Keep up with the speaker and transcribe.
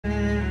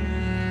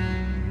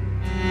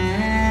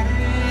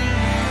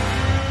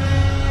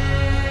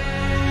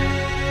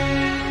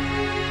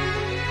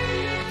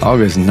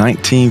August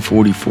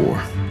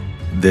 1944.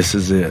 This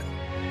is it.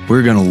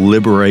 We're going to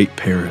liberate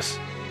Paris.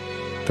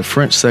 The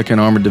French 2nd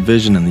Armored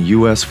Division and the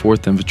U.S.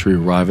 4th Infantry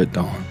arrive at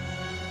dawn.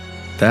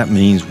 That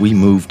means we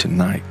move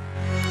tonight.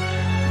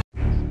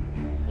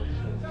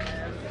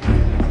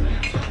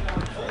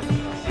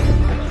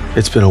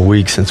 It's been a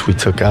week since we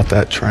took out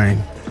that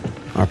train.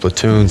 Our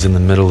platoon's in the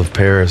middle of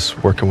Paris,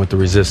 working with the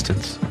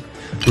resistance.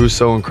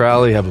 Rousseau and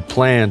Crowley have a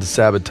plan to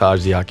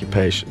sabotage the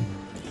occupation,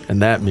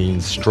 and that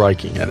means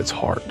striking at its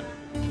heart.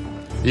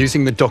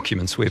 Using the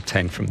documents we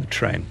obtained from the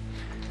train,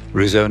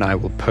 Rousseau and I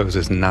will pose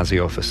as Nazi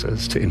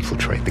officers to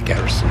infiltrate the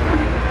garrison.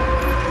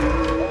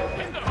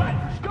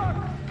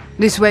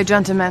 This way,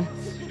 gentlemen.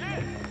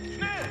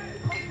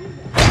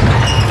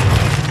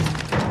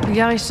 The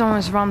garrison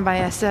is run by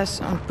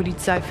SS and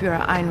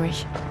Polizeiführer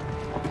Heinrich.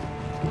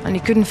 And he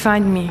couldn't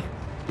find me.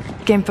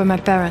 He came for my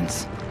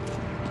parents.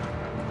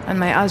 And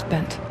my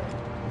husband.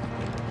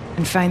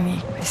 And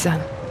finally, my son.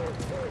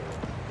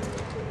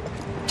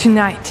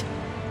 Tonight,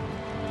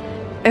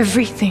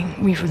 everything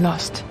we've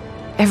lost,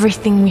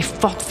 everything we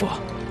fought for,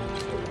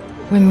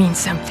 will mean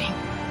something.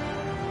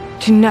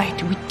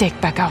 Tonight, we take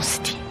back our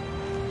city.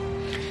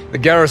 The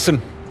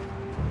garrison.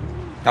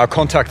 Our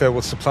contact there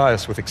will supply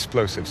us with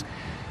explosives.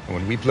 And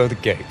when we blow the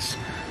gates,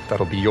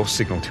 that'll be your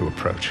signal to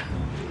approach.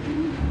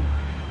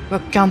 We're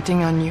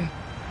counting on you.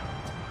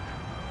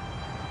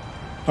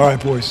 All right,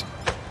 boys.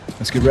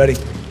 Let's get ready.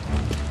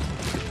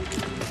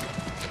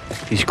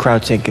 These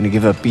Krauts ain't gonna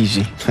give up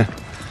easy.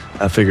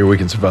 I figure we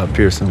can survive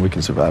Pearson, we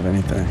can survive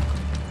anything.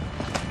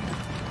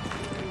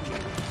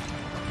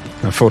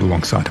 I fought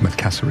alongside him at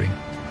Kasserine.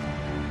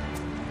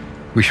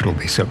 We should all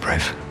be so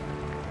brave.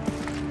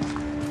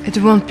 It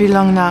won't be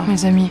long now,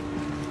 mes amis.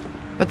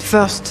 But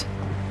first,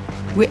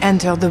 we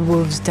enter the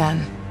wolves'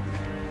 den.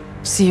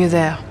 See you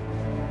there.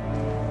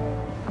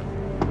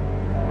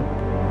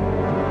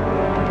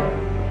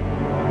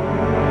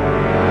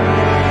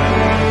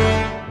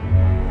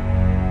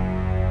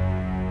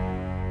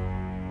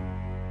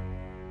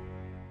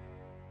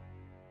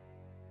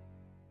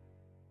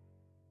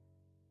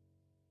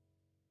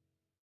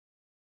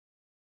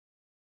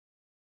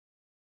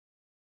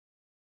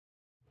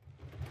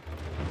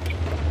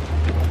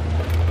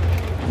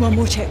 One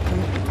more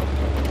checkpoint.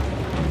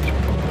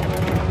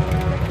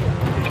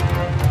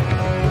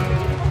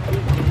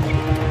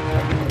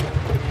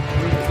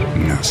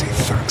 Nazi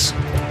thugs.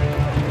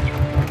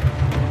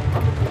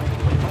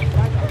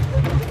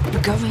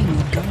 We're going.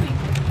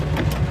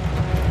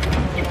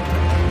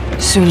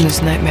 Soon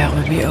this nightmare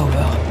will be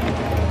over.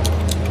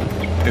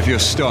 If you're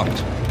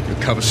stopped, your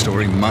cover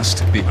story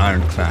must be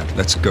ironclad.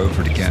 Let's go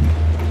over it again.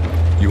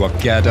 You are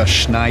Gerda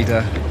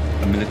Schneider,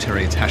 a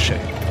military attaché.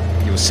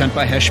 You were sent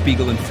by Herr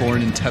Spiegel and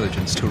Foreign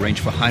Intelligence to arrange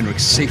for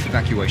Heinrich's safe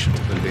evacuation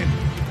to Berlin.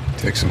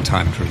 Take some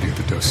time to review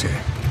the dossier.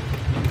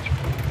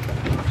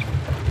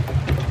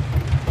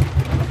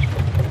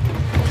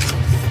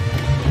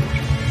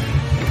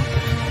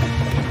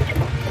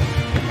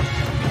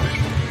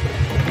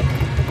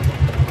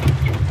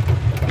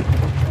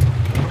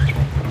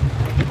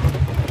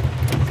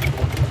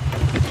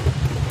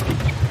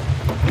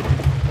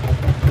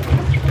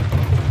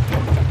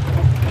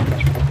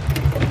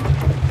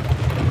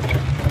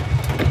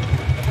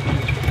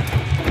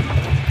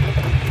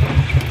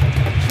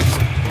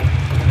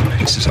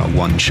 This is our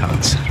one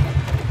chance.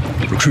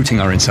 Recruiting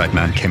our inside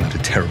man came at a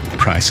terrible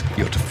price.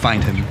 You're to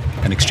find him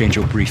and exchange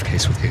your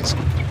briefcase with his.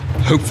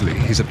 Hopefully,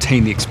 he's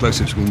obtained the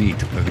explosives we'll need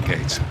to blow the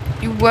gates.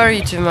 You worry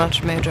too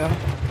much, Major.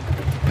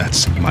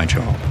 That's my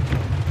job.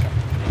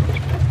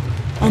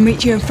 I'll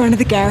meet you in front of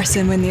the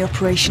garrison when the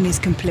operation is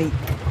complete.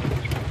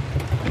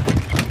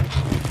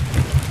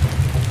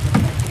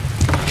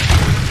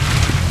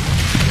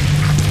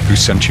 Who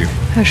sent you?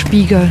 Herr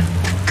Spiegel.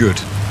 Good.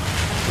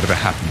 Whatever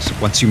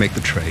happens, once you make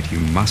the trade, you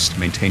must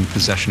maintain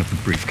possession of the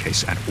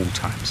briefcase at all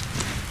times.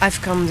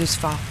 I've come this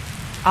far.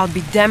 I'll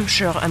be damn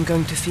sure I'm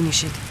going to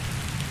finish it.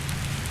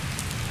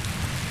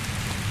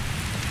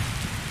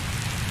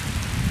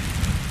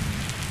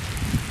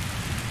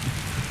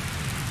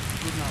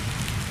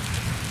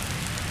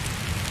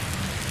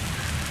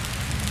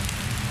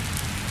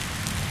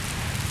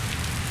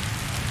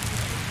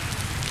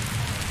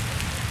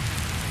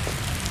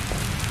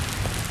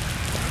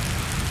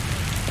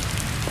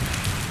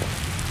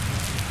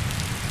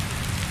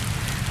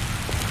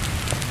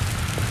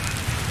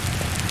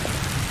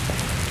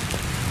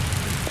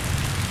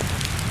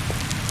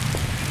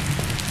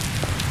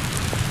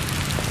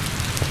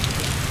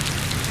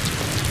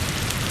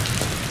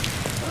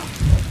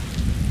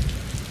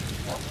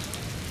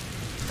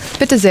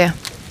 Bitte sehr.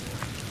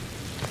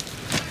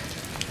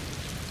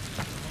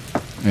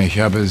 Ich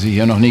habe Sie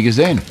hier noch nie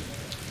gesehen.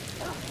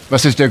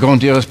 Was ist der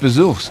Grund Ihres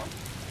Besuchs?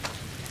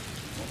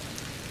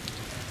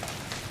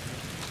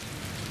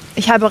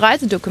 Ich habe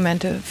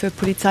Reisedokumente für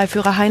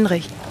Polizeiführer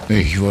Heinrich.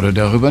 Ich wurde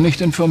darüber nicht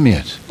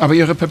informiert. Aber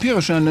Ihre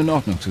Papiere scheinen in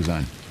Ordnung zu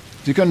sein.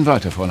 Sie können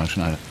weiter, Fräulein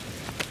Schneider.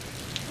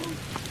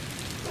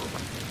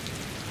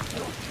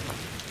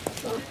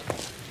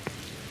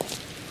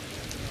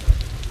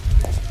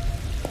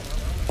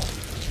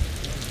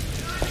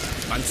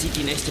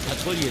 die nächste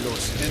Patrouille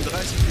los? In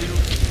 30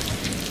 Minuten.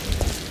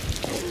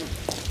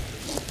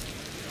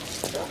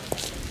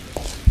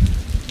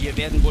 Wir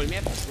werden wohl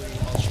mehr Patrouillen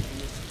ausschicken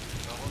müssen.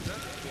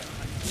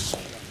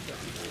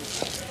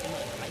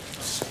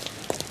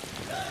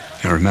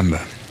 Now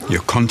remember,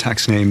 your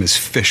contact's name is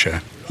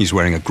Fisher. He's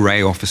wearing a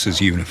grey officer's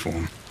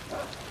uniform.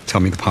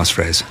 Tell me the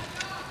passphrase.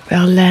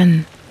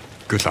 Berlin.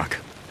 Good luck.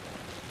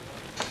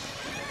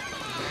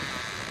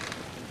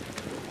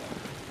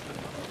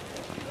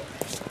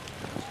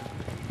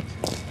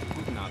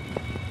 Guten Abend.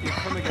 Ich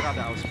komme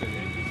gerade aus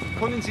Berlin.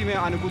 Können Sie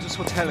mir ein gutes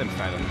Hotel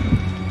empfehlen?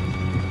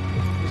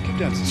 Es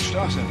gibt einen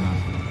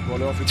Straßenbahn, wo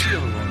alle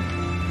Offiziere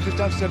wohnen. Das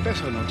ist eines der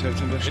besseren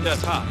Hotels in der Stadt. In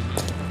der Tat.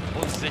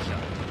 Und sicher.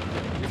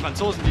 Die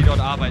Franzosen, die dort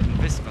arbeiten,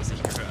 wissen, was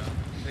ich gehöre.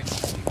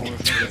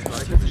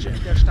 Der russische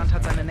Widerstand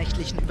hat seine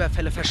nächtlichen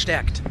Überfälle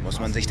verstärkt. Muss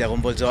man sich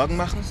darum wohl Sorgen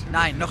machen?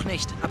 Nein, noch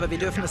nicht. Aber wir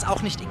dürfen es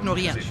auch nicht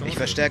ignorieren. Ich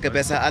verstärke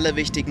besser alle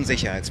wichtigen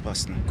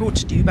Sicherheitsposten.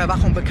 Gut, die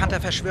Überwachung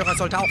bekannter Verschwörer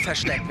sollte auch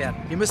verstärkt werden.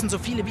 Wir müssen so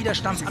viele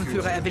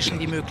Widerstandsanführer erwischen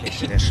wie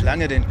möglich. Der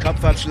Schlange den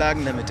Kopf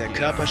abschlagen, damit der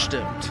Körper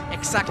stirbt.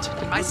 Exakt.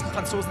 Die meisten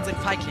Franzosen sind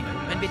Feiglinge.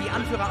 Wenn wir die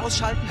Anführer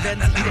ausschalten,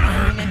 werden sie ihre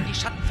Anhänger in die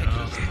Schatten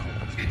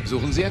verkriechen.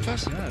 Suchen Sie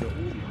etwas? Ja, da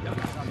oben.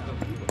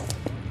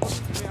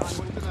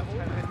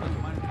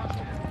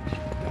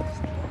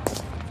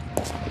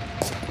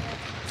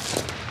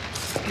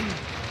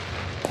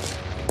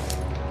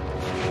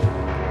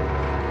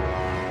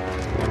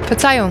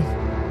 Verzeihung.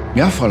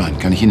 Ja, Fräulein,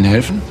 kann ich Ihnen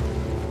helfen?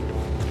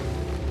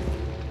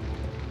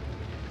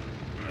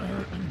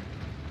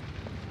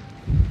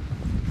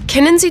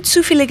 Kennen Sie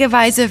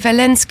zufälligerweise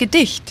Valens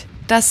Gedicht,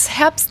 das Das ist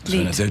Herbstlied?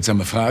 eine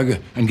seltsame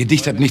Frage. Ein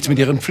Gedicht hat nichts mit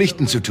Ihren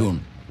Pflichten zu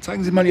tun.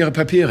 Zeigen Sie mal Ihre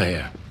Papiere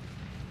her.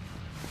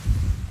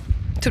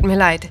 Tut mir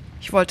leid,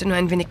 ich wollte nur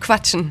ein wenig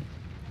quatschen.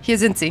 Hier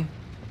sind sie.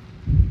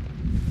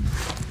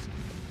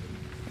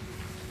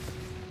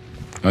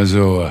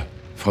 Also,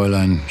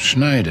 Fräulein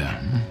Schneider.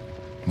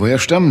 Woher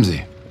stammen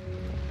Sie?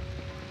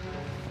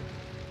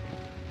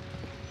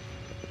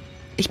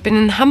 Ich bin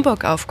in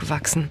Hamburg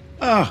aufgewachsen.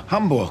 Ach,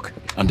 Hamburg.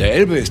 An der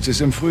Elbe ist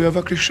es im Frühjahr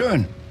wirklich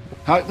schön.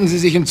 Halten Sie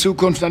sich in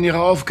Zukunft an Ihre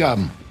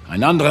Aufgaben.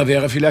 Ein anderer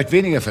wäre vielleicht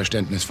weniger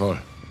verständnisvoll.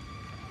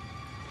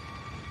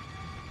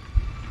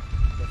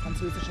 Der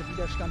französische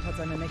Widerstand hat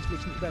seine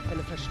nächtlichen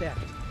Überfälle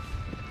verstärkt.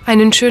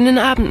 Einen schönen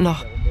Abend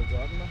noch. Nein,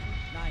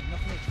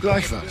 noch nicht.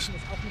 Gleichfalls. Wir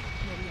dürfen es auch nicht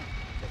ignorieren.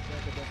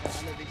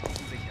 Alle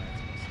wichtigen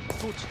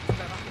Sicherheitsposten. Gut,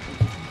 Überwachung.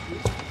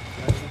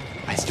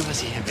 Weißt du, was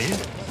sie hier will?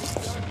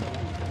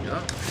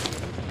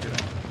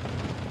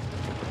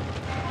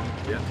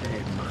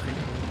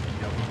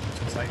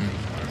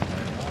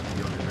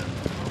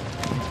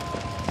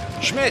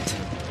 Schmidt,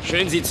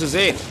 schön Sie zu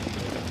sehen.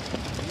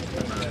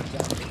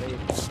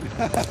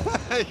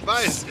 Ich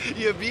weiß,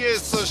 Ihr Bier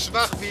ist so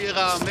schwach wie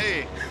Ihre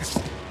Armee.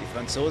 Die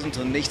Franzosen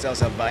tun nichts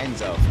außer Wein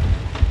saufen.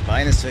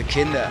 Wein ist für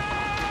Kinder.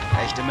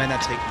 Echte Männer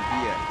trinken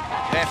Bier.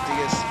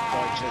 Kräftiges,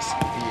 deutsches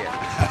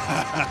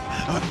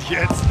Bier. Und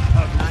jetzt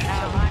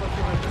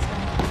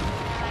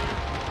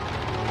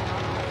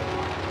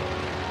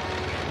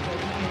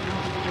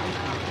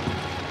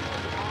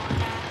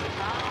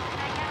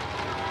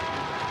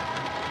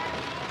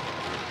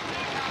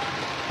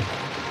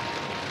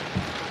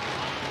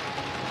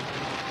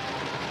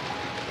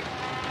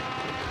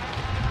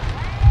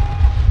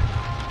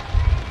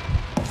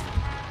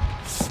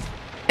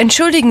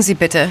Entschuldigen Sie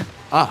bitte.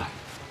 Ah,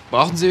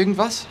 brauchen Sie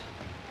irgendwas?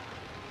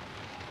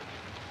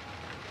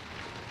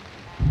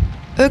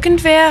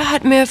 Irgendwer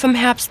hat mir vom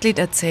Herbstlied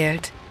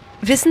erzählt.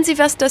 Wissen Sie,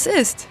 was das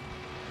ist?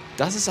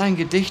 Das ist ein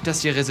Gedicht,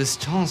 das die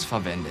Resistance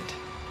verwendet.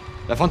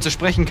 Davon zu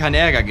sprechen kann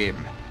Ärger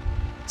geben.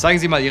 Zeigen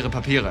Sie mal Ihre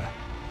Papiere.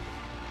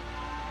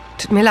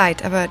 Tut mir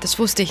leid, aber das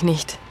wusste ich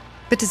nicht.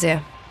 Bitte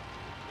sehr.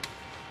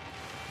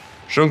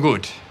 Schon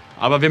gut,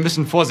 aber wir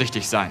müssen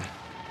vorsichtig sein.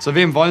 Zu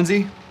wem wollen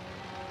Sie?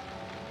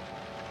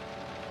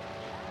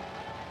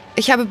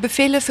 Ich habe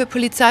Befehle für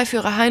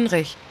Polizeiführer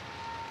Heinrich.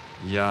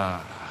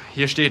 Ja,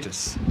 hier steht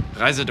es.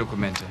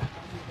 Reisedokumente.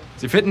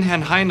 Sie finden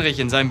Herrn Heinrich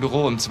in seinem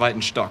Büro im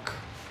 2. Stock.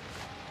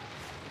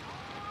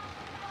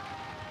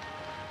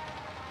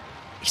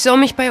 Ich soll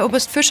mich bei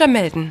Oberst Fischer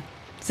melden.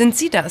 Sind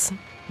Sie das?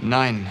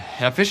 Nein,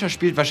 Herr Fischer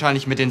spielt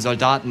wahrscheinlich mit den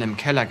Soldaten im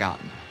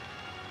Kellergarten.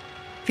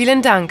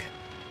 Vielen Dank.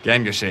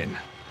 Gern geschehen.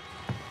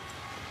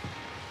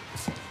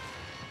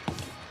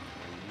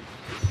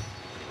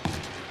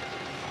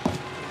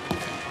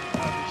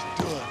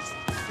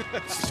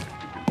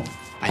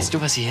 Weißt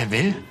du, was sie hier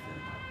will?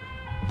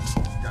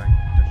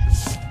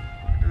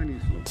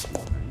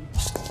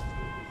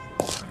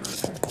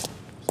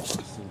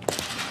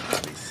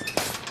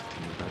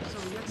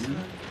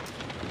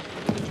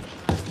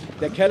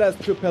 Der Keller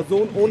ist für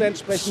Personen ohne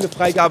entsprechende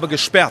Freigabe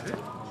gesperrt.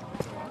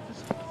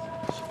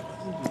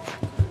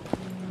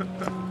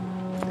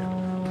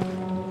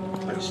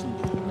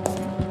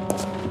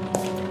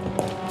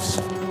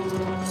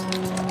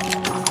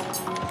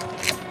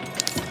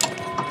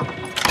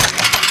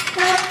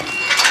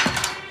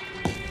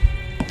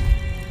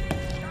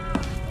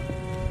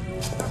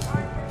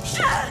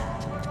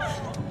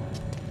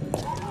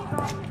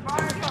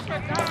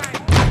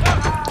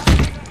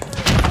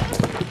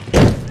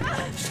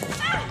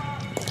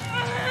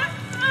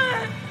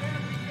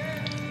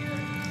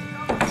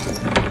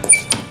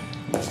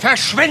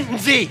 Verschwinden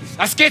Sie!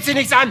 Das geht Sie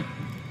nichts an!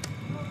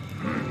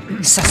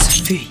 Ça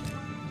suffit.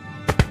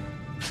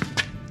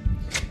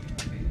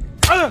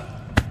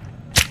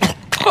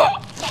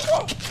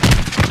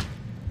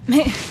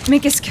 Mais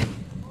qu'est-ce que...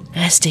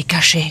 Restez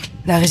cachés.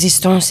 La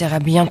résistance sera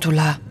bientôt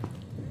là.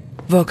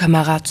 Vos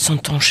camarades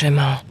sont en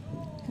chemin.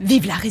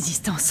 Vive la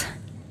résistance.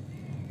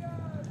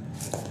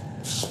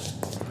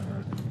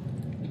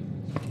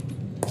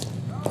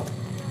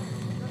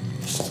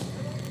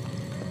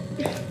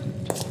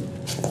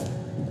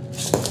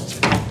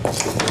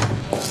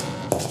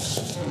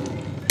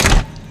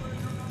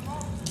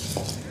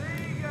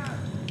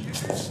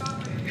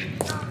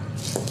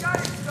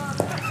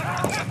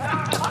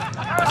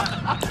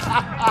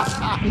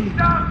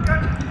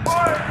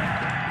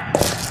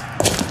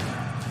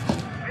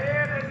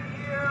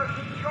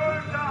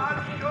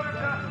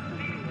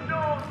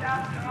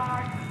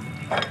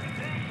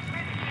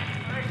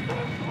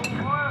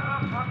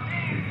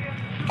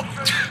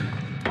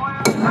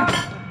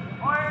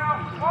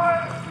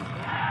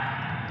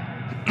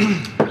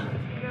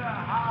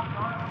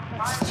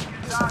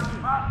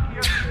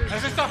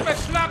 Das ist doch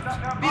bekloppt!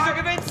 Wieso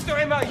gewinnst du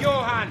immer,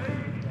 Johann?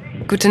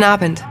 Guten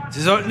Abend.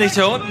 Sie sollten nicht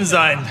hier unten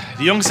sein.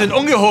 Die Jungs sind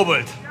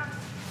ungehobelt.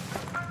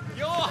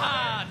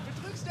 Johann!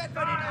 Betrügst du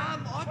etwa den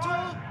armen Otto?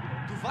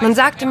 Man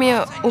sagte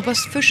mir,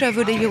 Oberst Fischer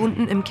würde hier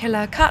unten im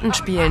Keller Karten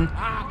spielen.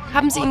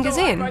 Haben Sie ihn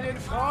gesehen?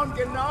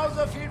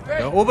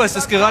 Der Oberst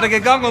ist gerade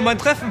gegangen, um ein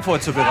Treffen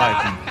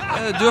vorzubereiten.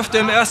 Er dürfte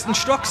im 1.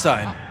 Stock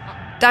sein.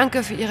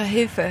 Danke für Ihre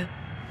Hilfe.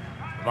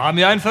 War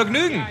mir ein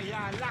Vergnügen. Ich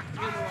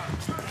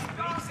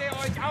sehe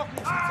euch auch nicht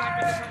die Zeit,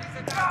 wenn ihr schon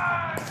diese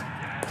Daten.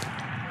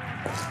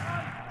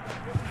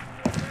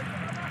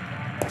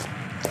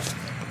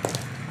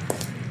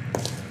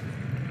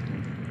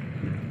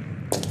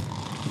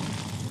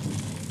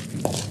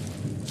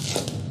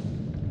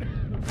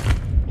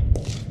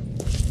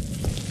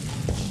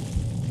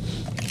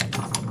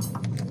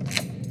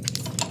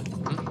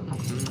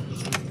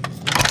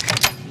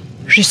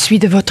 Je suis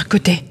de votre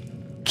côté.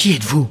 Qui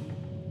êtes-vous?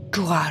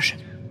 Courage.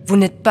 Vous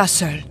n'êtes pas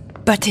seul.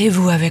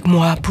 Battez-vous avec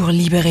moi pour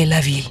libérer la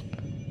ville.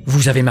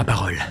 Vous avez ma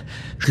parole,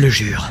 je le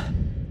jure.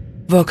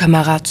 Vos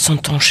camarades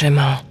sont en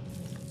chemin.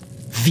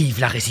 Vive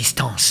la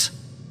résistance!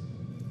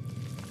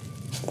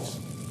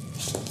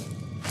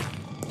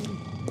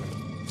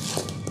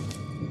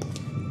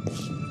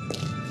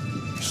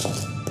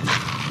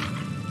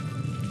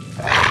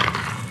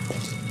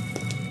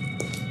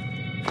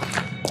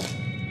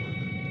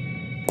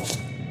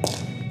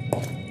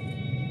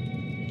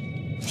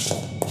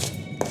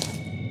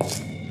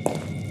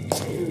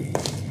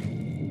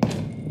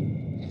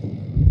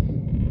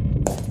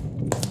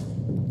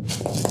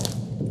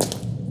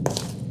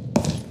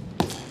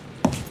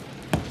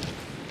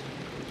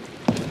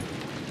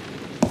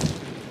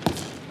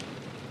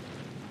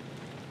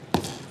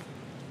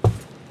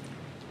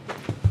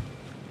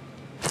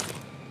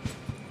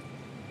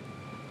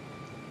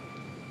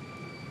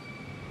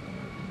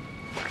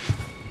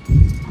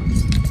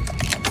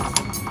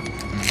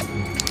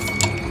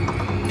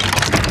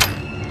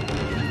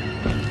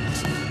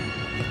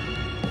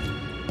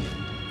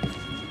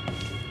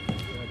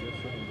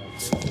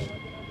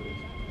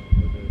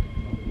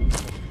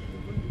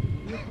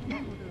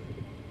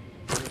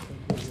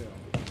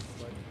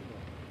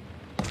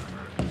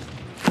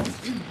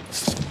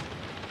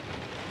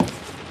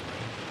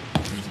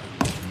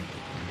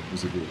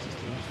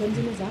 Können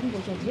Sie mir sagen, wo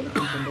ich ein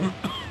Telefon finde?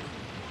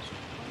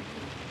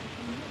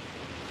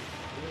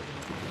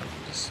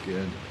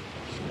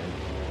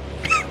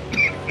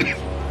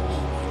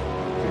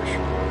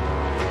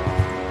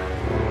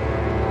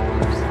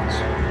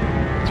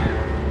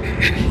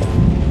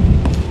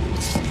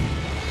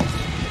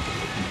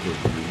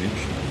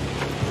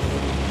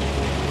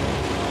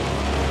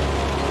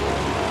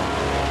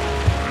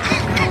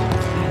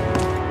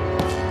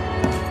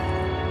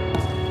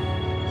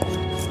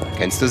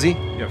 Kennst du sie?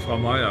 Ja, Frau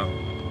Meier.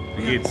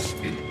 Wie geht's?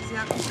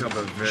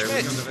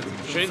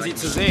 Schön, Sie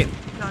zu sehen.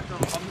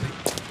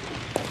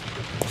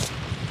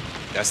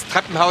 Das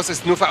Treppenhaus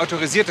ist nur für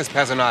autorisiertes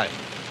Personal.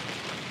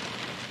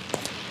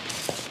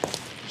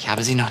 Ich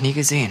habe sie noch nie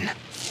gesehen.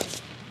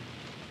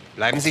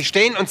 Bleiben Sie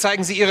stehen und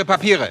zeigen Sie Ihre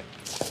Papiere.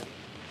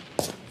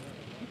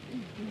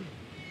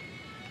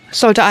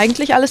 Sollte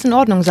eigentlich alles in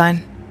Ordnung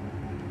sein.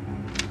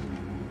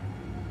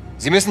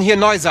 Sie müssen hier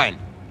neu sein.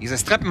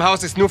 Dieses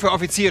Treppenhaus ist nur für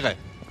Offiziere.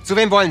 Zu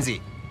wem wollen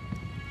Sie?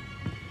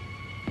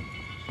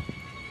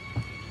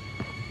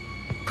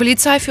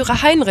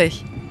 Polizeiführer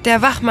Heinrich.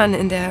 Der Wachmann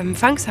in der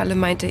Empfangshalle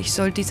meinte, ich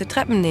soll diese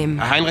Treppen nehmen.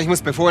 Herr Heinrich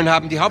muss befohlen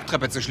haben, die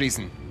Haupttreppe zu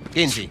schließen.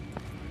 Gehen Sie.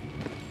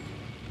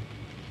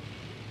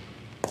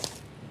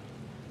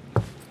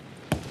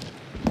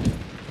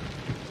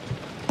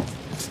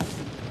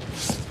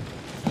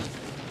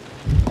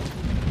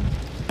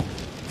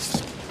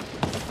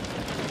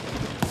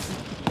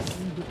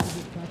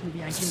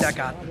 Wie ein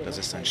Kindergarten. Das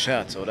ist ein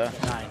Scherz, oder?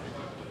 Nein.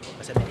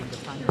 Was er mit ihm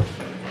gefangen hat.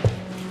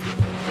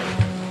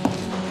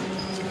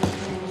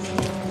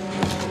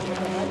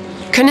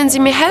 Können Sie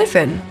mir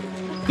helfen?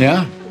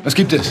 Ja, was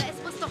gibt es? Es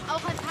muss doch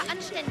auch ein paar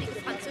anständige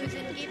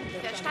Französinnen geben,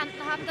 die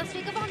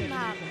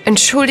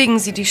Entschuldigen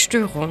Sie die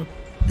Störung.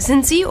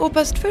 Sind Sie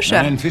Oberst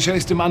Fischer? Nein, Fischer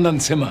ist im anderen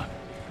Zimmer.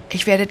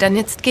 Ich werde dann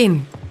jetzt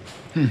gehen.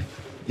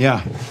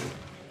 Ja.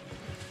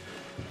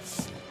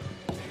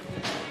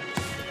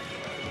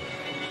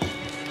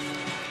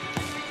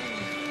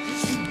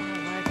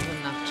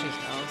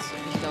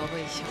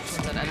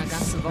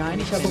 Nein,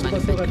 ich habe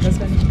Oberführer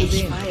Kessler nicht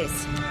gesehen. Ich weiß.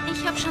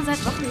 Ich habe schon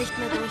seit Wochen nicht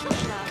mehr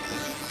durchgeschlafen.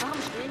 Warum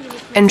stellen die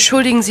nicht...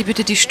 Entschuldigen Sie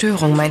bitte die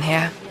Störung, mein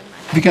Herr.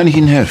 Wie kann ich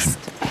Ihnen helfen?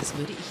 Das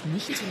würde ich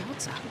nicht zu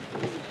laut sagen.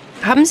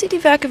 Haben Sie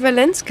die Werke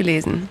Valenz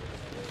gelesen?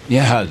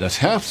 Ja,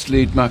 das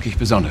Herbstlied mag ich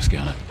besonders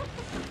gerne.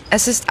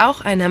 Es ist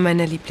auch einer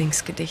meiner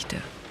Lieblingsgedichte.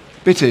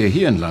 Bitte,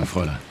 hier entlang,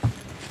 Fräulein.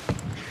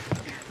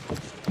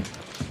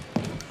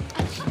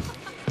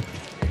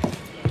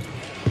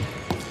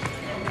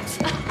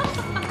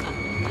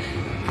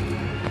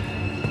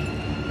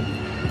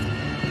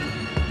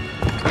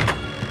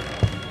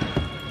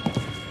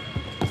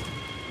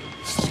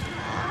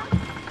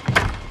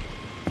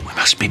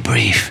 Must be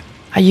brief.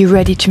 Are you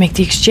ready to make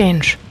the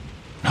exchange?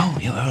 No,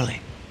 you're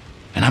early.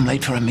 And I'm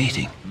late for a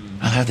meeting.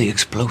 I'll have the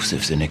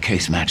explosives in a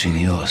case matching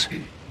yours.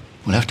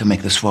 We'll have to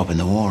make the swap in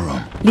the war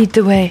room. Lead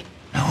the way.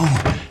 No,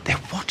 they're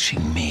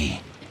watching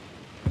me.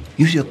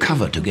 Use your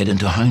cover to get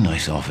into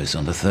Heinrich's office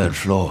on the 3rd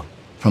floor.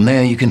 From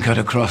there, you can cut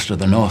across to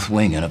the north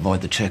wing and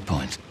avoid the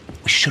checkpoints.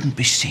 We shouldn't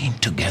be seen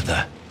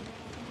together.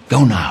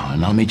 Go now,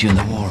 and I'll meet you in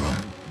the war room.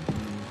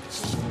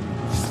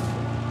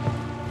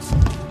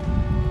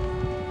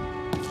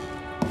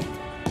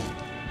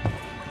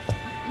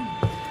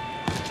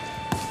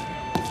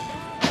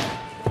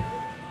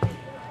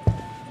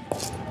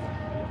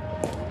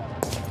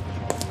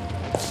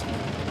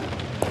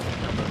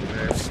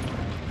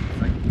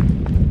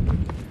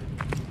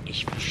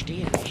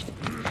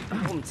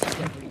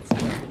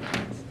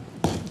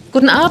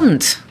 Guten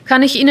Abend.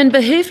 Kann ich Ihnen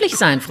behilflich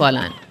sein,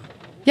 Fräulein?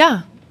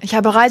 Ja, ich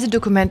habe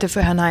Reisedokumente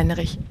für Herrn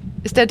Heinrich.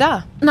 Ist er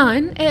da?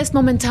 Nein, er ist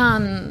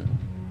momentan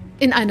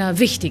in einer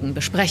wichtigen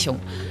Besprechung.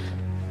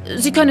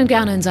 Sie können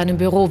gerne in seinem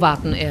Büro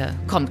warten, er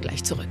kommt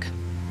gleich zurück.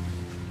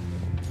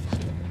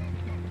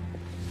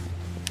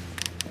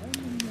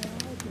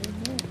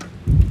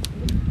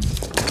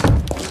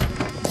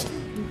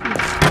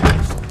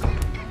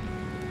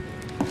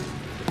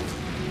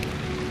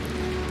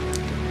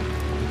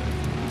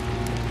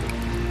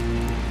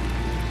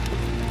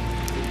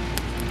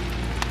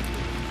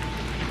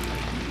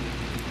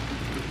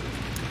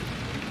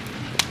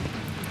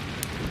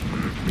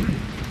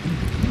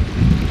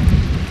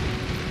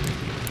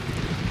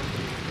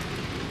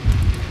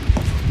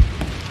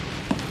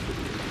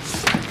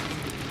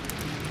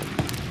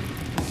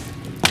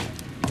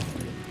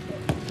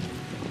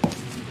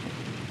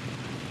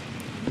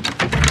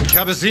 Ich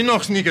habe Sie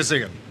noch nie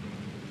gesehen.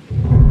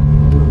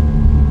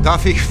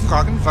 Darf ich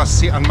fragen, was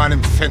Sie an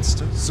meinem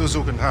Fenster zu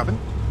suchen haben?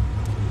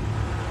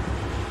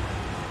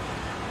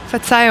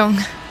 Verzeihung,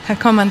 Herr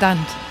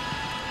Kommandant.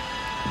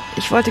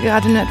 Ich wollte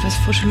gerade nur etwas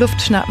frische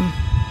Luft schnappen.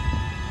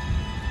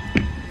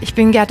 Ich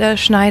bin Gerda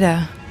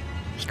Schneider.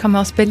 Ich komme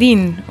aus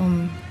Berlin,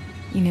 um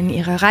Ihnen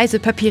Ihre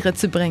Reisepapiere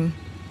zu bringen.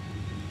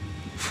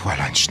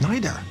 Fräulein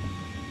Schneider.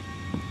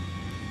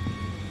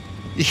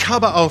 Ich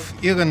habe auf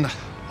Ihren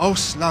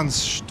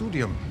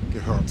Auslandsstudium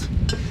gehört.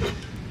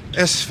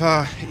 Es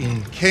war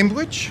in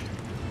Cambridge,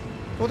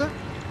 oder?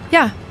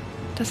 Ja,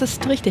 das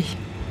ist richtig.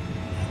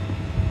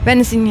 Wenn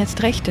es Ihnen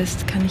jetzt recht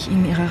ist, kann ich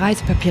Ihnen Ihre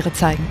Reisepapiere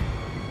zeigen.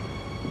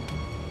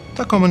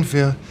 Da kommen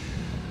wir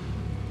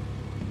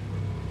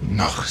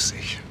noch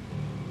sicher.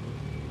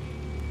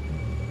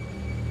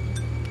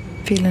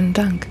 Vielen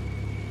Dank.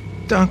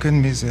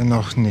 Danken mir sehr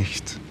noch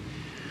nicht.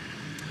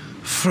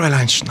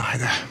 Fräulein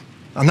Schneider.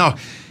 Now,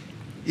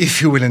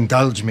 if you will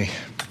indulge me,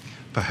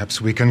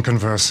 perhaps we can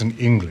converse in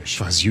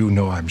English. As you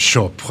know, I'm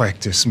sure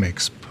practice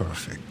makes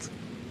perfect.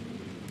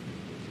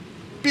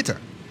 Bitte.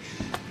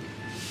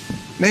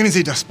 Nehmen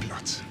Sie das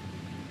Blatt.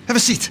 Have a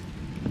seat.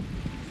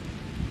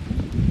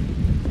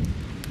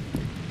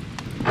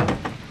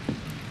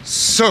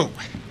 So,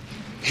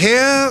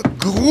 Herr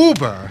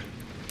Gruber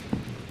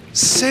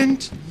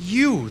sent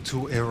you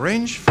to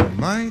arrange for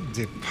my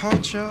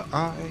departure.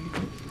 I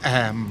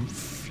am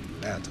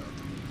flattered.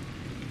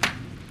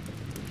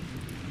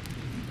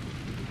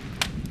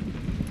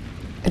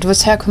 It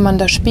was Herr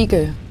Commander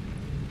Spiegel.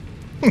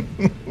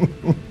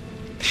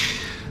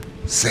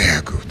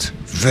 Sehr gut.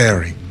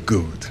 Very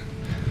good.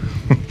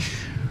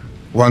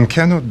 One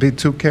cannot be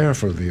too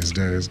careful these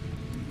days.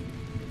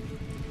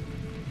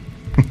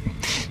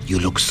 You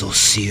look so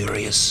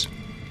serious.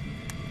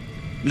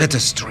 Let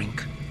us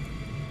drink.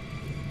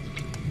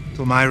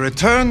 To my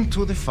return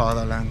to the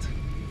fatherland.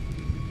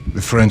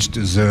 The French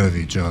deserve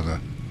each other.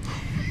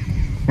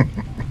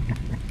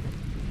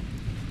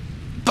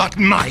 But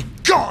my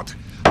God!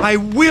 I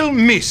will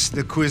miss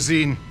the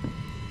cuisine.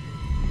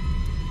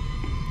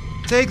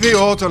 Take the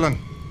ortolan.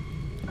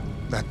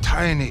 That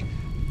tiny,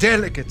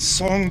 delicate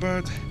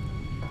songbird.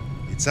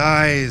 Its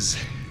eyes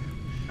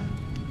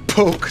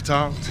poked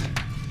out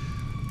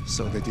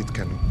so that it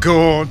can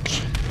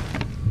gorge.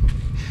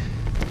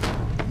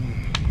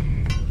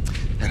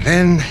 And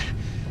then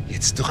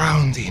it's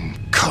drowned in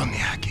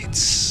cognac.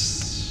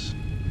 It's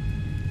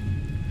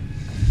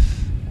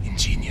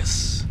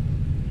ingenious.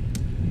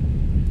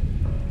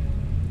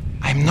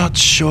 I'm not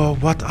sure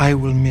what I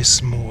will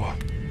miss more.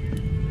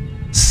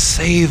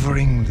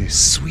 Savoring the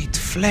sweet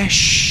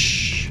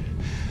flesh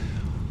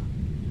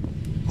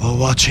or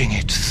watching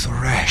it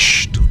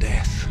thrash to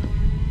death.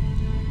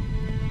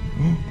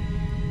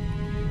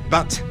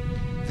 But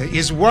there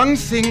is one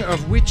thing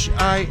of which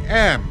I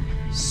am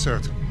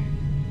certain.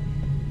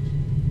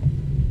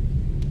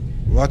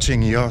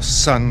 Watching your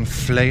son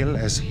flail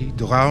as he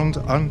drowned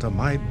under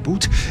my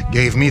boot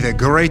gave me the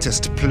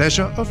greatest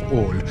pleasure of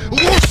all.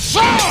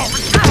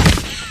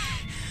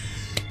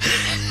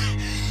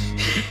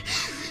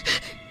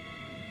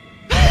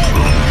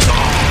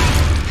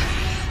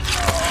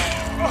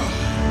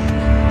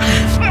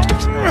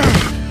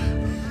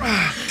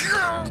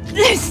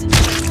 This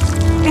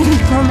is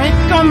for my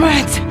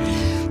comrades.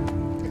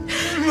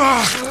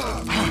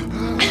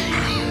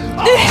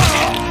 This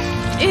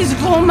is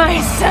for my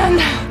son.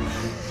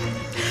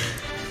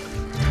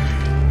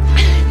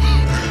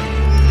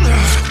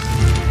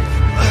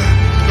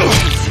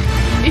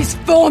 This is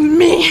for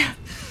me.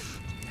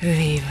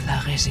 Vive la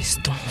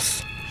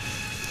résistance.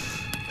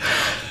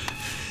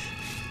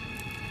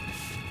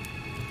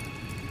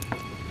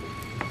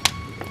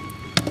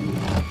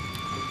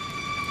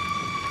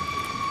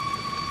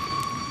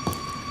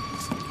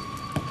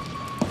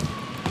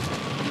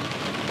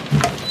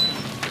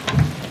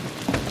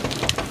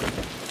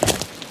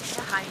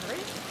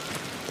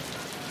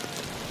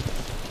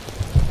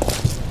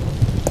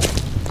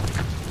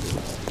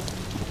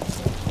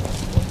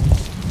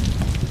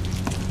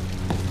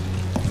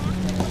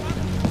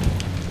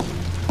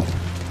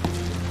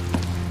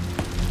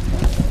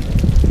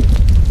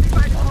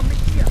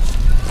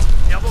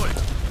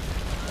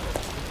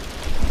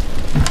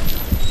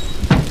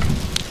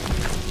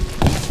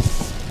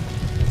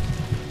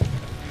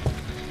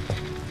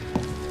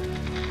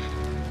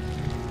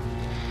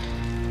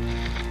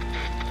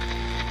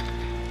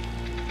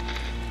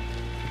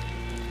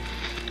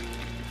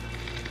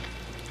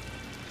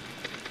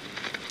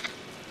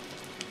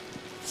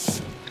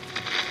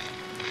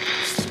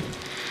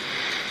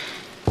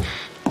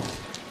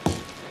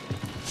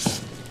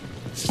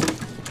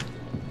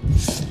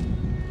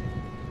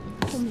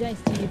 Combien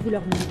estimez-vous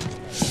leur nombre?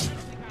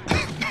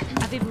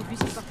 Avez-vous vu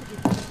ces portes?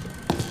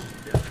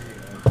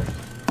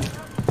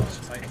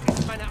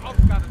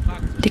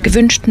 Die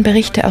gewünschten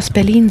Berichte aus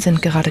Berlin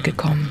sind gerade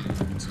gekommen.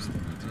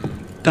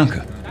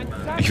 Danke.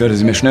 Ich werde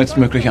sie mir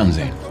schnellstmöglich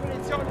ansehen.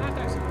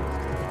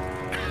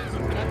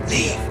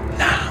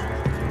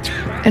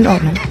 In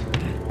Ordnung.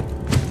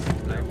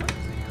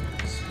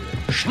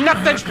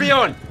 Schnappt den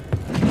Spion!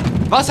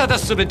 Was hat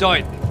das zu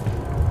bedeuten?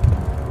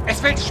 Es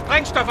fehlt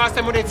Sprengstoff aus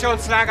dem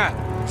Munitionslager.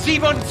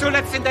 Sie wurden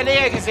zuletzt in der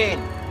Nähe gesehen.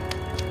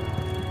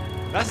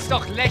 Das ist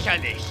doch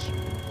lächerlich.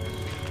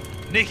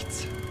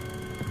 Nichts.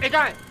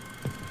 Egal.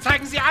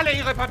 Zeigen Sie alle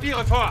Ihre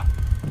Papiere vor.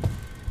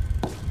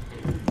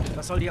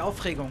 Was soll die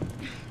Aufregung?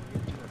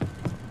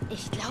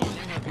 Ich glaube,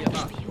 man hat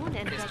einen Spion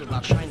entdeckt. Desto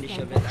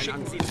wahrscheinlicher wird ein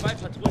Angriff. Sie 2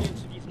 Patrouillen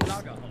zu diesem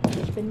Lager.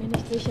 Ich bin mir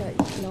nicht sicher.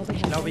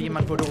 Ich glaube,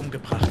 jemand wurde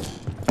umgebracht.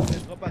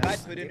 Ist Truppe bereit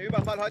für den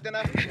Überfall heute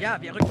Nacht? Ja,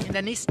 wir rücken in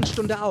der nächsten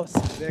Stunde aus.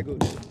 Sehr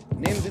gut.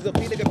 Nehmen Sie so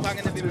viele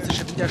Gefangene wie Der möglich.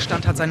 russische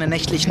Widerstand hat seine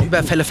nächtlichen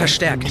Überfälle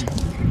verstärkt.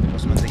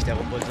 Muss man sich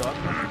darum wohl sorgen?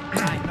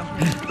 Nein, noch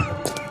nicht.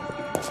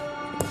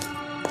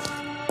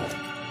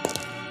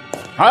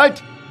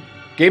 Halt!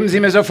 Geben Sie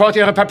mir sofort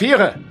Ihre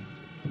Papiere!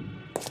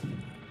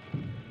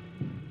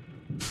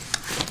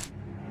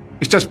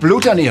 Ist das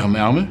Blut an Ihrem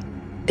Ärmel?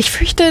 Ich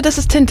fürchte, das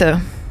ist Tinte.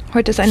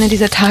 Heute ist einer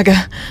dieser Tage.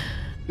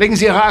 Legen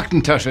Sie Ihre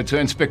Aktentasche zur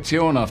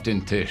Inspektion auf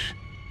den Tisch.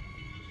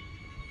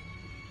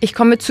 Ich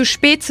komme zu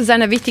spät zu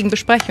seiner wichtigen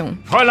Besprechung.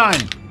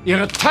 Fräulein,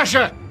 Ihre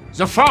Tasche!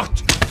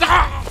 Sofort!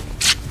 Ah!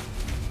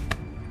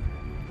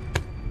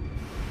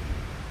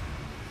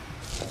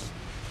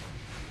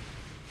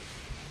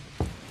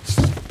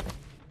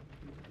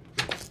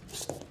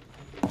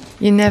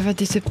 You never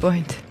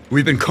disappoint.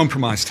 We've been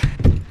compromised.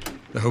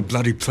 The whole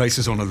bloody place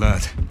is on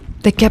alert.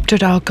 They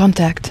captured our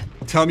contact.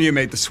 Tell me you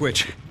made the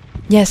switch.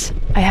 Yes,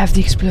 I have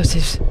the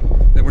explosives.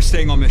 Then we're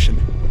staying on mission.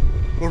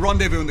 We'll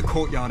rendezvous in the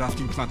courtyard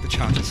after you plant the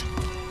charges.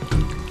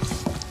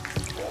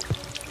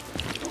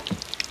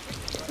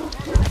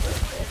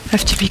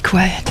 Have to be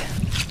quiet.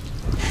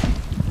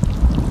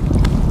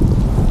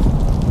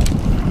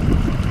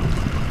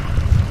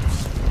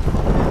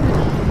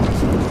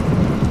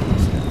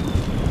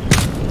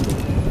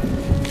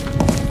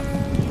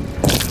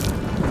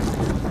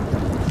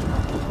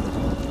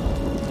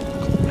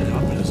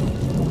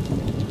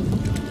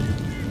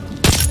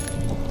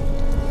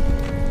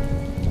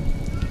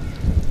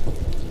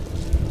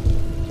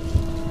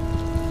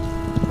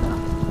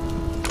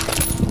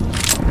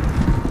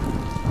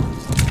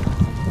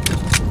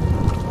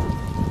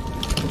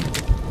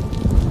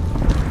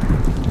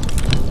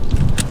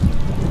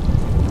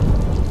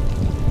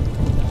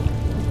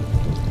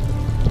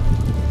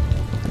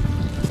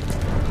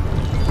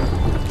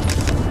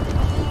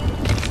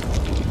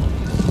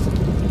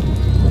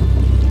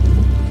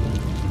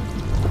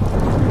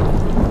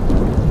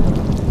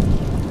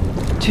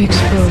 Too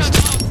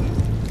exposed.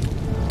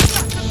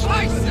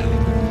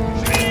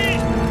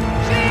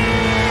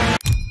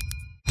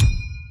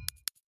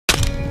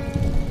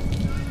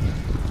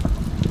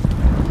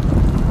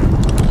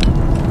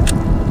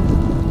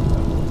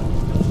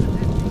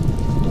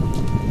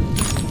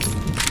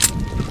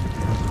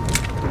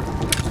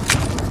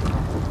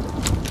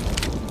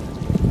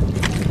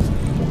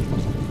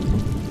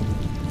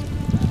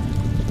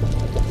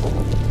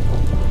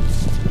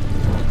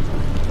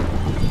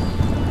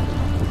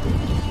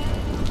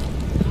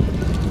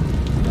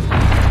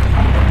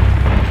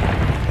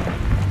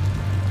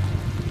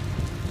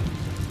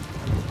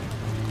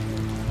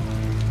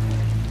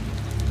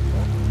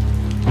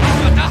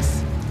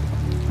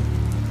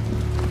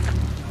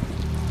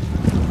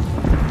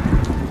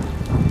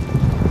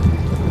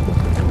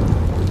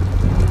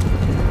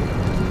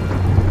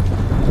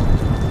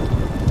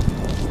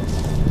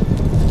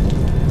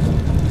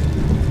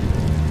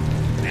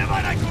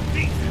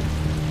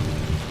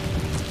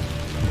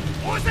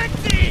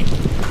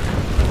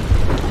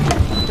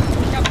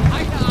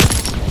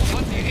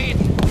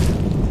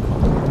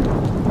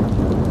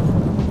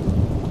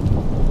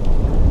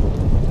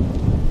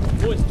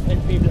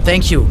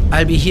 Thank you.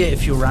 I'll be here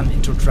if you run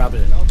into trouble.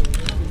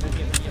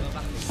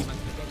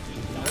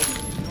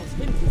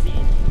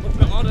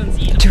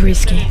 Too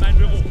risky.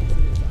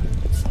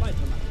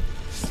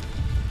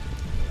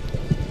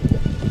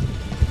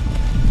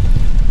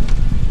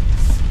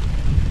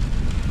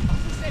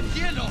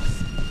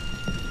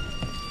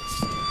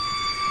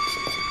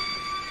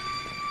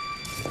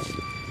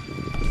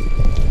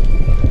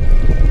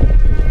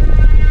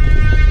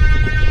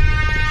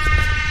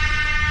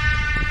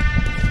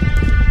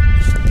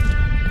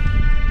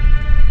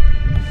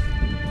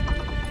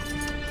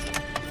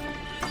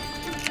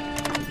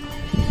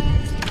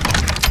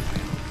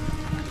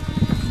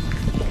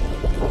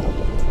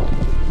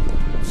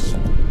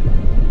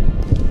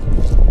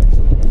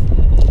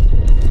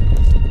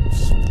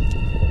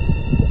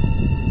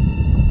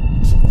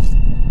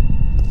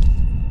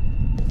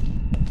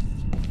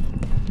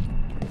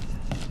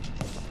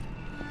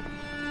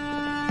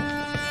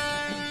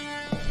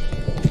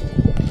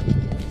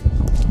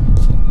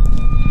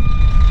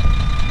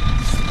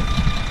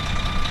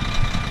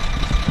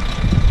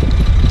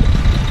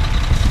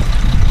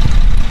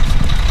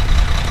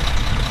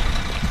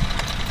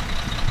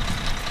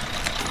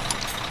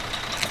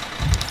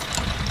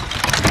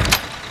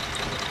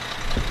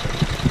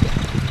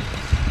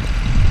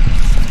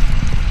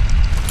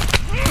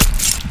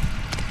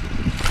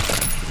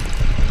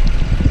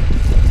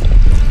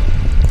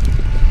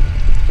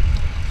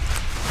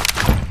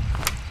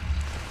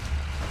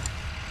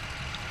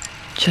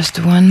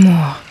 Just one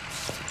more.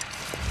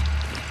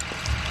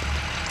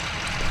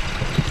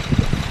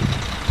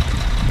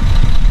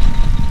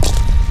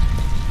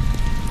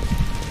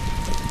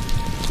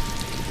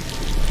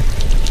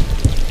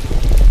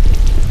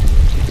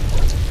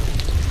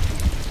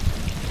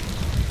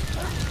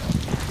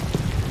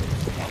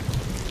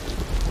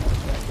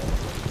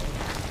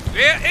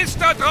 Wer ist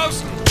da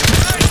draußen?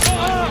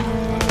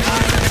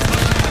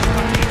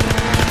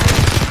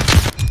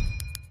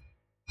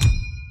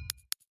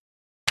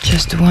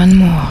 Just one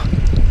more.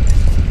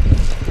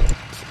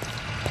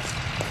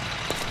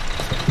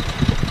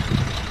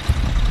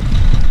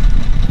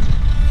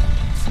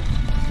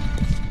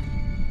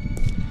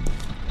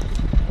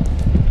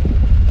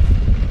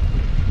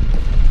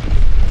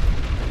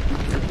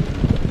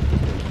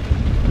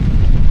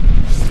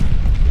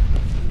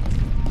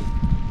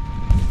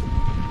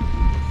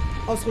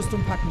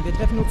 Ausrüstung packen. Wir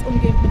treffen uns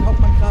umgehend mit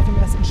Hauptmann Graf im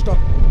 1. Stock.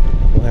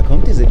 Woher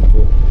kommt diese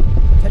Info?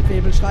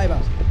 Fettwebel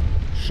Schreiber.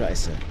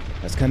 Scheiße.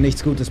 Das kann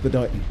nichts Gutes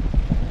bedeuten.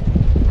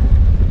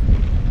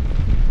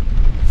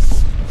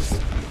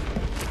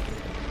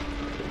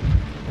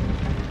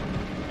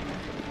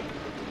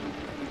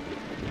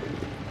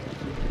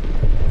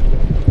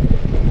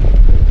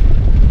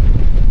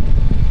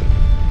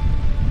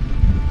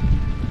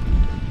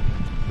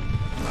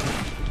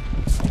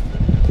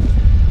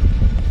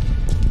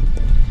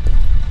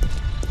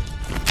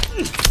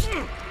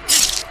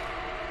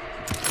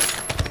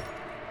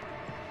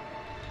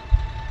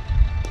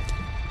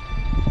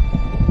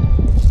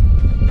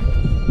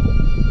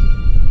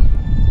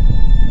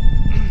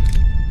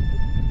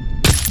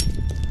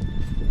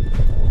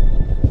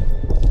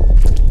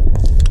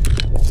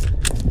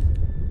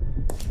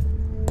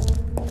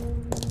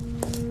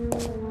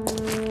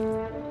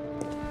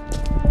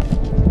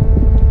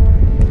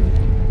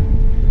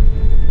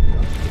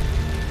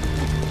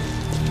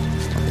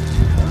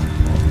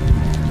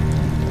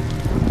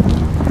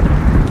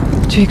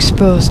 Too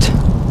exposed.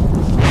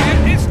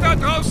 Wer ist da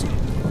draußen?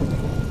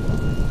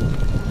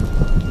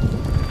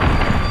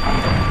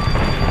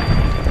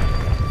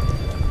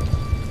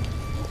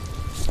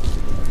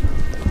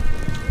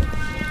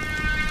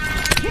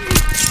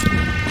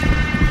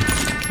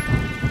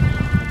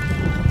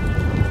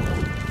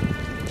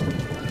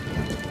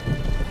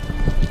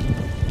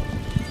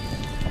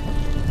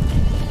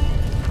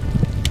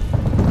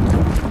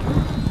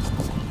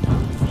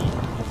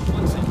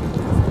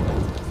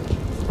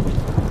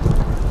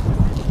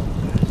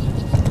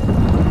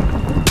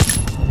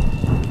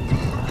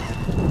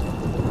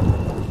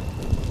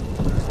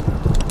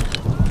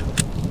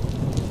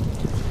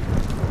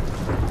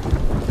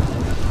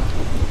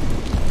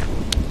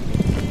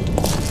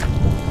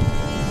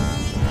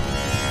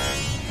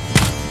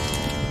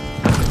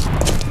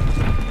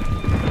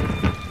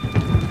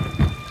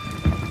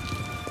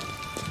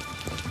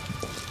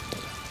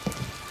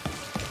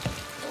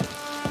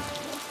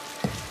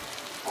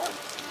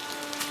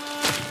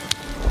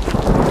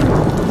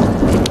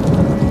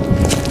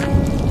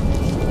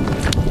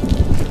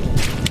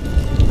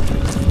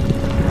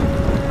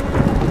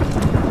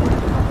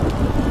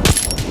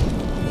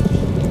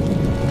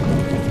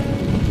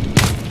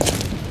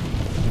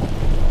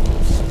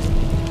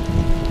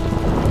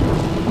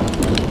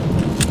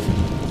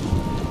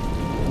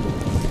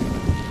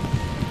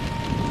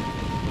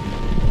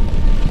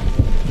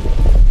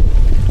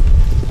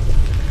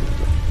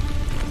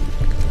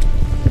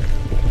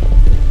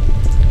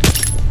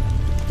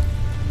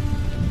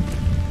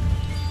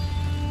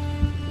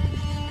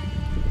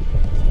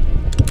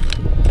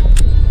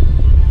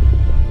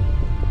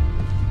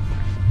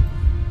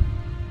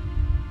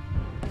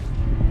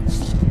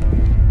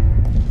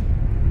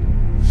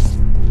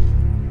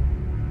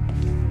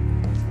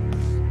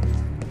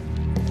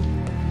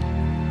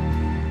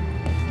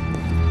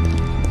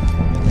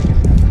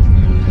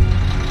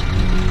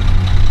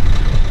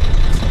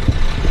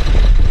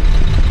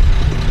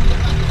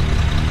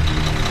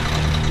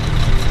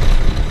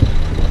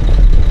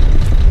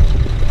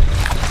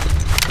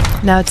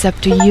 Now it's up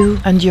to you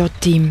and your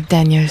team,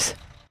 Daniels.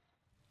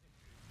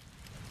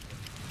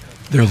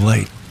 They're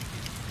late.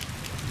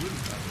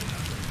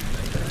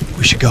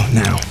 We should go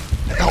now.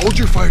 Now hold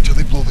your fire till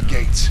they blow the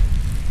gates.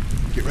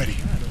 Get ready.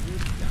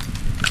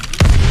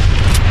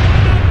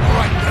 All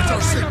right, that's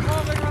our signal.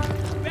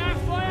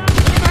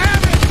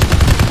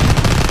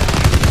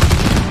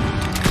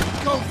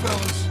 Go,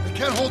 fellas. They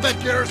can't hold that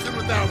garrison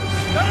without us.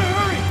 Better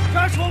hurry!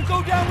 Trash won't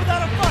go down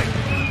without a fight!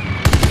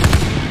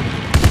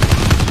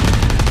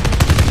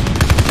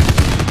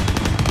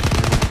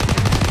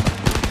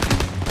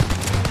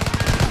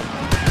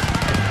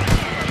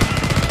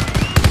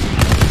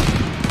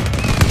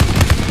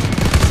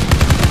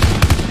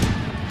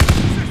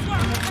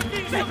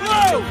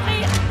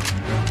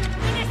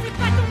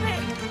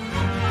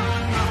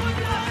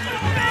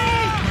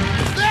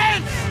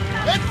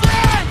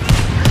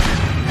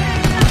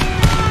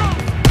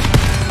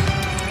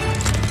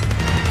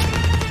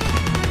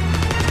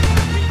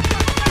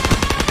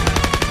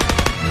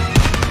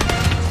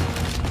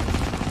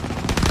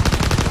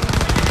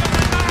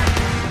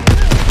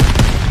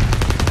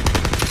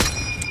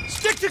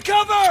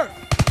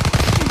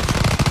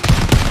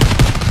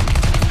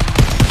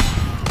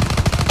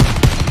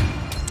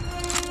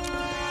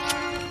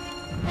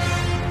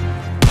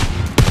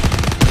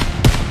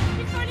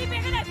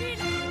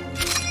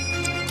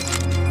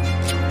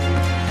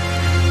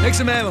 Take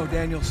some ammo,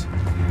 Daniels.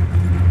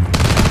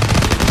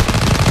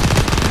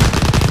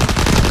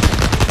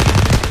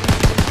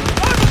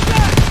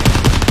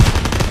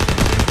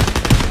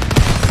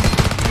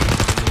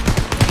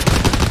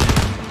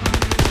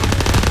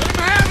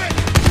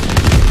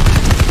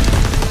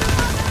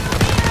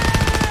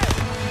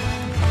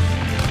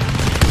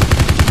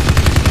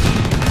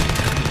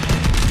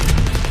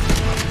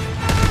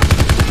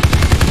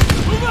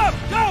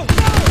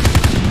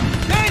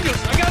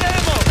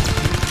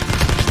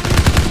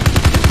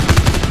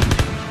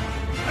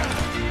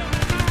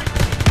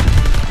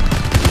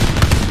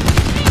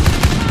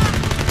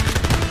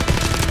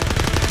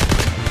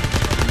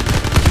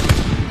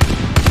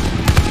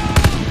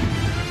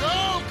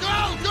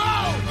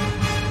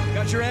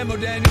 Your ammo,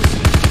 Daniels.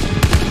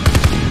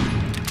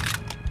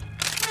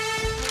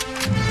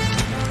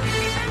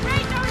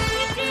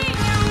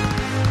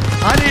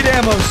 I need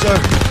ammo, sir.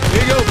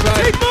 Here you go,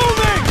 Private. Keep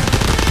moving!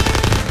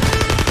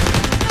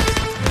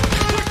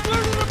 Push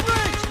through to the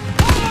bridge!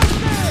 All up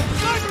there!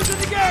 Snipers in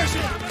the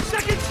garrison!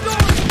 Second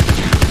story!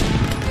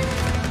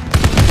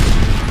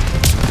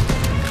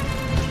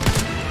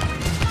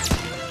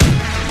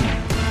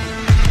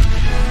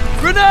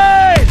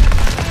 Grenade!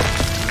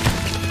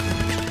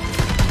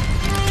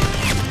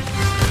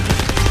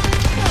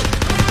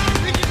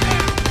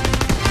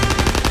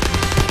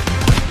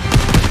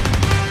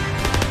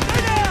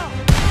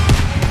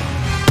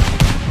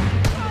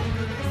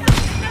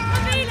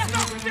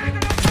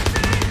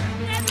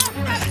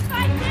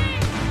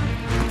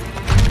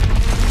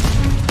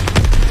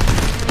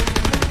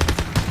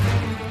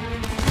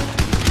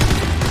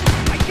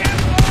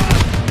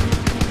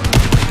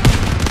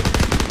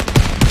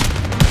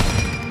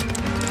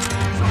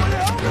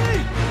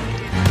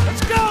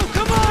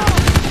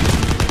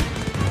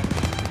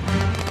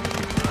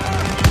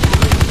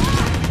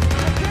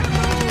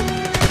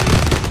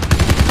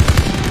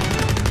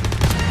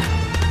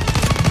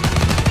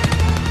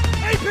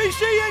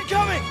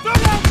 Incoming! Throw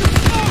down some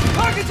smoke!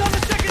 Target's on the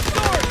second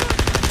story!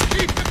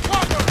 Keep the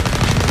cover!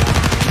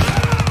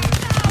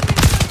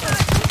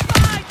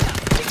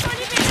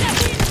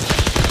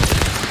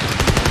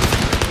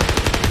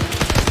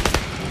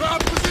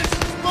 Ground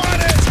position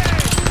spotted!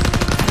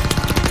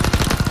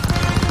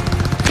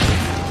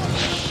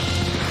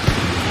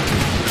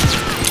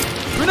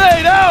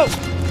 Grenade out!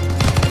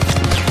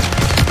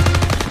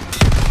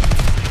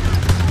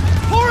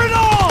 Pour it on!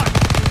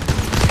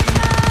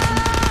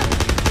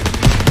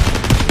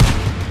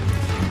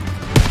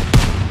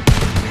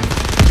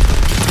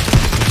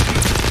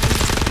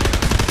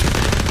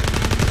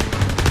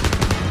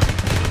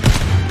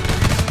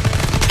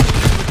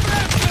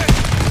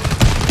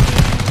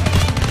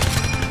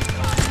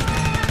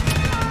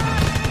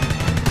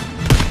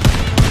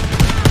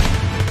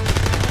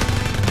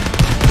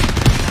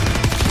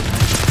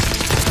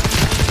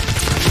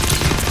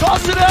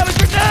 Toss it out a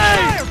grenade!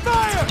 Fire!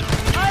 Fire!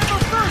 I have a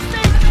first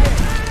aid kit!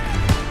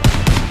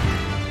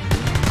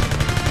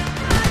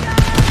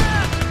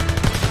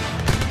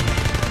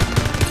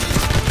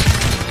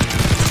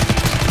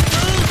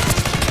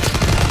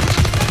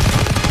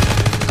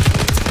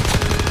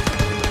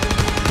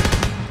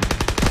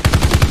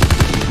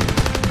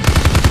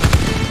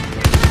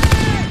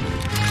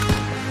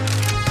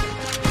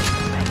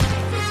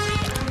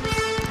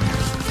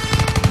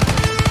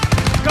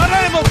 Got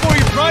ammo for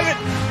you, Private!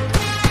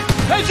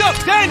 Heads up,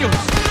 Daniels!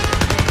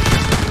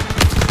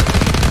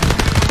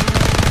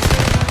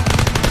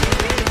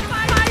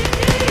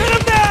 Hit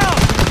him down!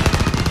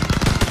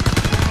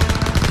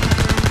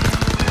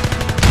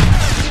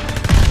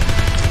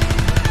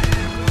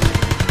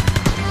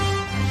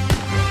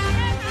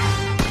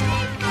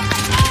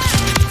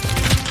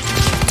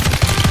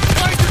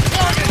 Find your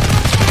target!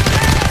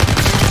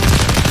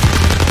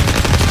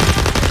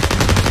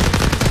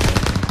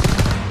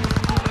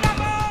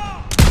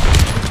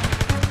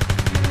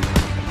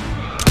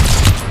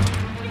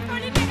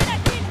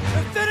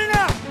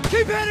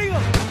 hitting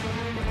him!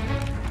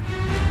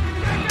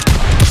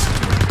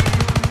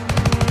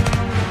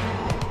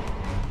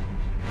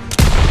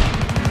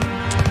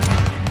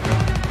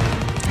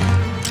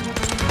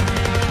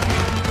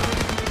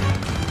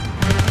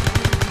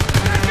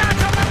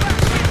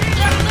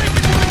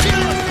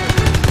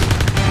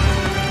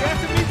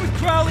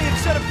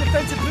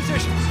 Defensive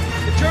positions.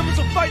 The Germans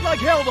will fight like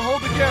hell to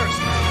hold the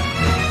garrison.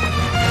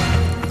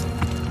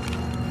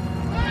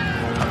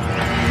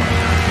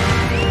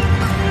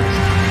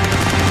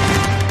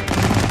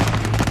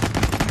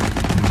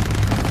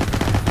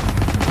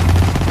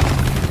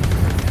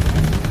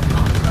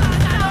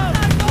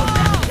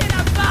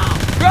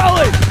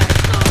 Crowley!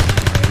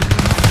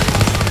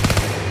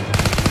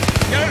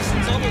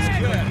 Garrison's almost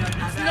clear.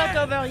 It's not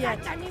over yet.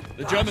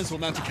 The Germans will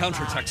mount a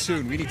counterattack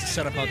soon. We need to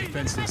set up our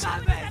defenses.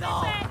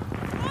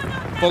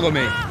 Follow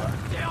me.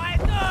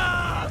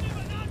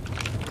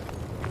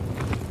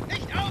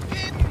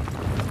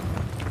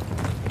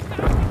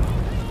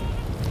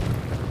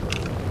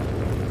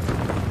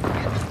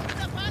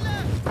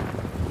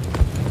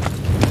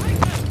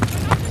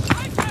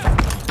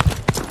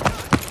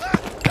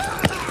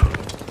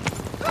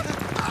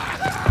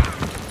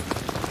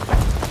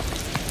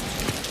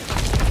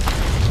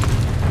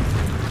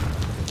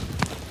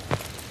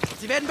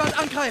 Sie werden bald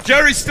angreifen.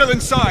 Jerry's still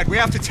inside. We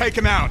have to take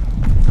him out.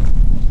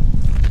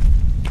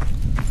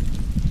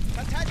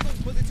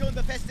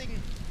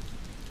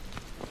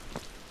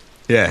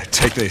 Yeah,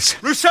 take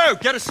this. Rousseau,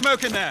 get a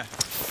smoke in there.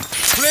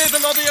 Clear the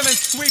lobby and then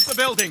sweep the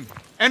building.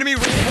 Enemy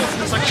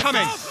reinforcements are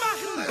coming.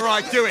 All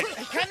right, do it.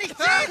 First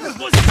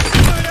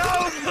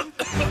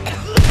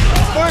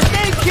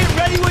aid kit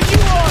ready when you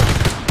are.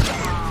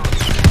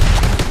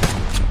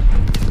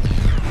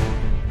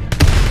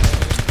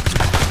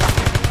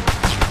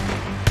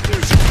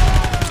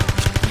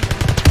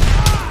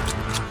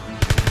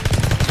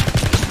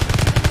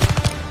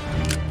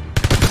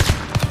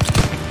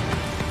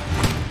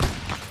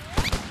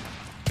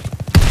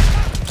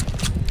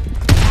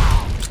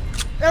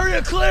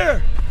 Area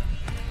clear!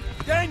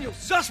 Daniel,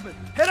 Sussman,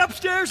 head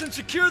upstairs and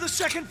secure the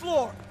second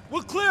floor.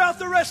 We'll clear out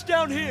the rest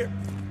down here.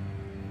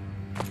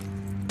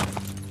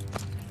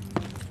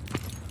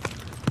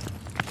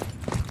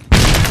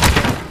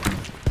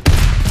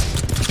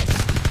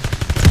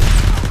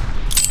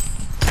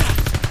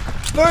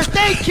 First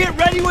aid kit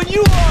ready when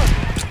you are!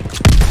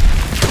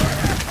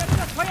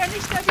 Feuer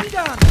nicht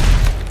erwidern!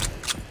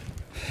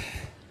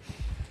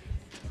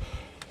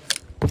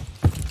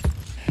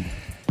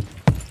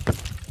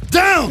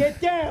 Down! Get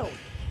down!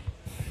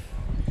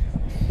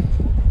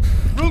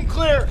 Room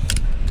clear!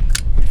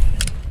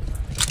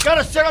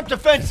 Gotta set up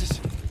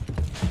defenses.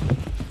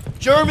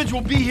 Germans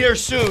will be here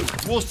soon.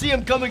 We'll see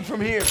them coming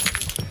from here.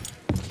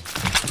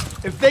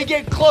 If they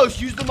get close,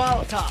 use the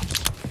Molotovs.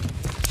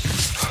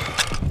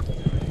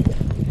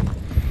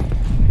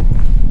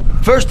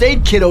 First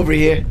aid kit over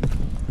here.